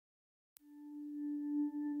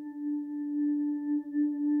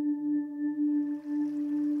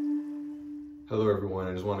Hello everyone,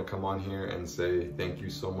 I just want to come on here and say thank you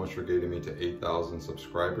so much for getting me to 8,000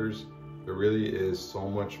 subscribers. There really is so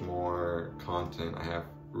much more content I have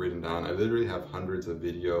written down. I literally have hundreds of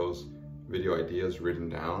video ideas written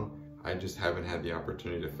down. I just haven't had the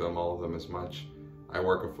opportunity to film all of them as much. I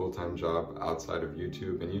work a full-time job outside of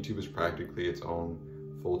YouTube, and YouTube is practically its own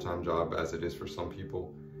full-time job as it is for some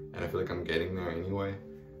people. And I feel like I'm getting there anyway.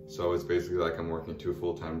 So it's basically like I'm working 2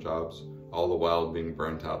 full-time jobs, all the while being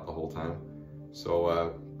burnt out the whole time.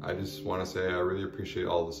 So I just want to say I really appreciate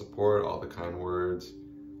all the support, all the kind words,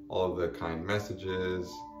 all of the kind messages.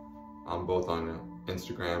 I'm both on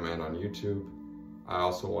Instagram and on YouTube. I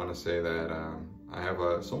also want to say that I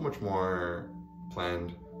have so much more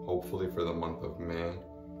planned, hopefully for the month of May.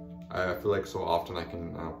 I feel like so often I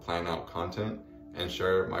can plan out content and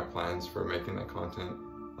share my plans for making that content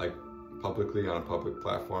like publicly on a public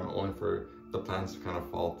platform, only for the plans to kind of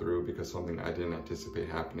fall through because something I didn't anticipate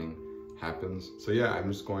happening happens. So yeah,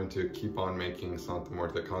 I'm just going to keep on making Santa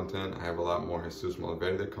Muerte content. I have a lot more Jesus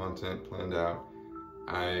Malverde content planned out.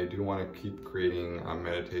 I do want to keep creating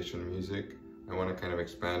meditation music. I want to kind of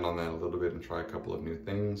expand on that a little bit and try a couple of new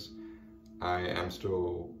things. I am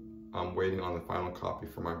still waiting on the final copy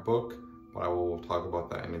for my book, but I will talk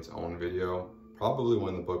about that in its own video, probably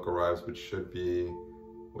when the book arrives, which should be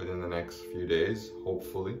within the next few days,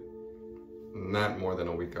 hopefully. Not more than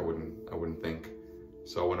a week, I wouldn't think.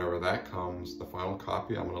 So whenever that comes, the final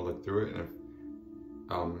copy, I'm gonna look through it, and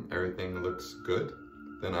if everything looks good,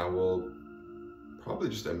 then I will probably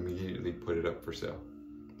just immediately put it up for sale.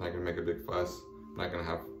 I'm not gonna make a big fuss. I'm not gonna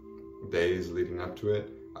have days leading up to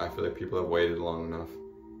it. I feel like people have waited long enough.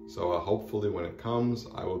 So hopefully when it comes,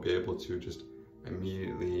 I will be able to just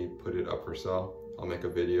immediately put it up for sale. I'll make a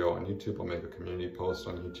video on YouTube, I'll make a community post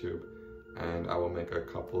on YouTube, and I will make a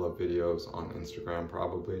couple of videos on Instagram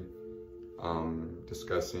probably,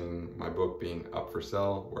 discussing my book being up for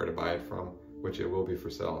sale, where to buy it from, which it will be for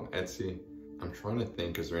sale on Etsy. I'm trying to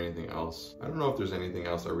think, is there anything else? I don't know if there's anything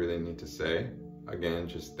else I really need to say. Again,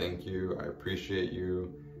 just thank you, I appreciate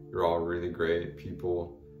you. You're all really great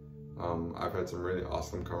people. I've had some really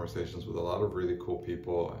awesome conversations with a lot of really cool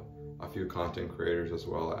people, a few content creators as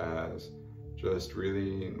well as just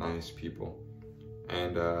really nice people.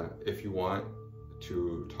 And if you want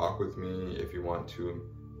to talk with me, if you want to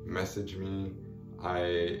message me, I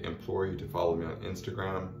implore you to follow me on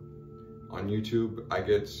Instagram. On YouTube, I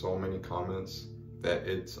get so many comments that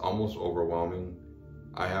it's almost overwhelming.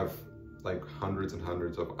 I have like hundreds and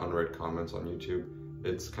hundreds of unread comments on YouTube.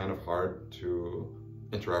 It's kind of hard to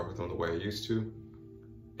interact with them the way I used to.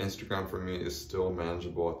 Instagram for me is still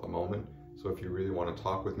manageable at the moment. So if you really want to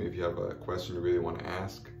talk with me, if you have a question you really want to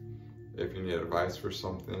ask, if you need advice for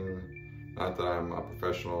something, not that I'm a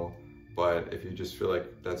professional, but if you just feel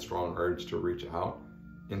like that strong urge to reach out,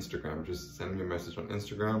 Instagram, just send me a message on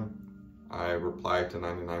Instagram. I reply to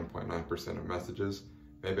 99.9% of messages.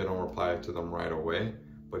 Maybe I don't reply to them right away,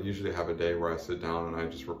 but usually I have a day where I sit down and I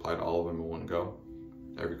just reply to all of them in one go,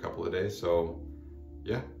 every couple of days. So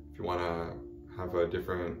yeah, if you want to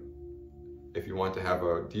have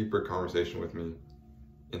a deeper conversation with me,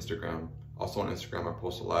 Instagram. Also on Instagram, I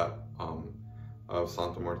post a lot of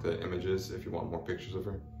Santa Muerte images if you want more pictures of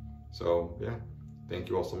her. So yeah, thank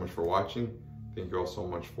you all so much for watching. Thank you all so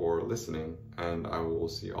much for listening, and I will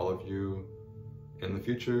see all of you in the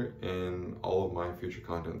future in all of my future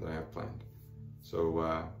content that I have planned.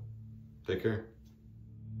 So take care.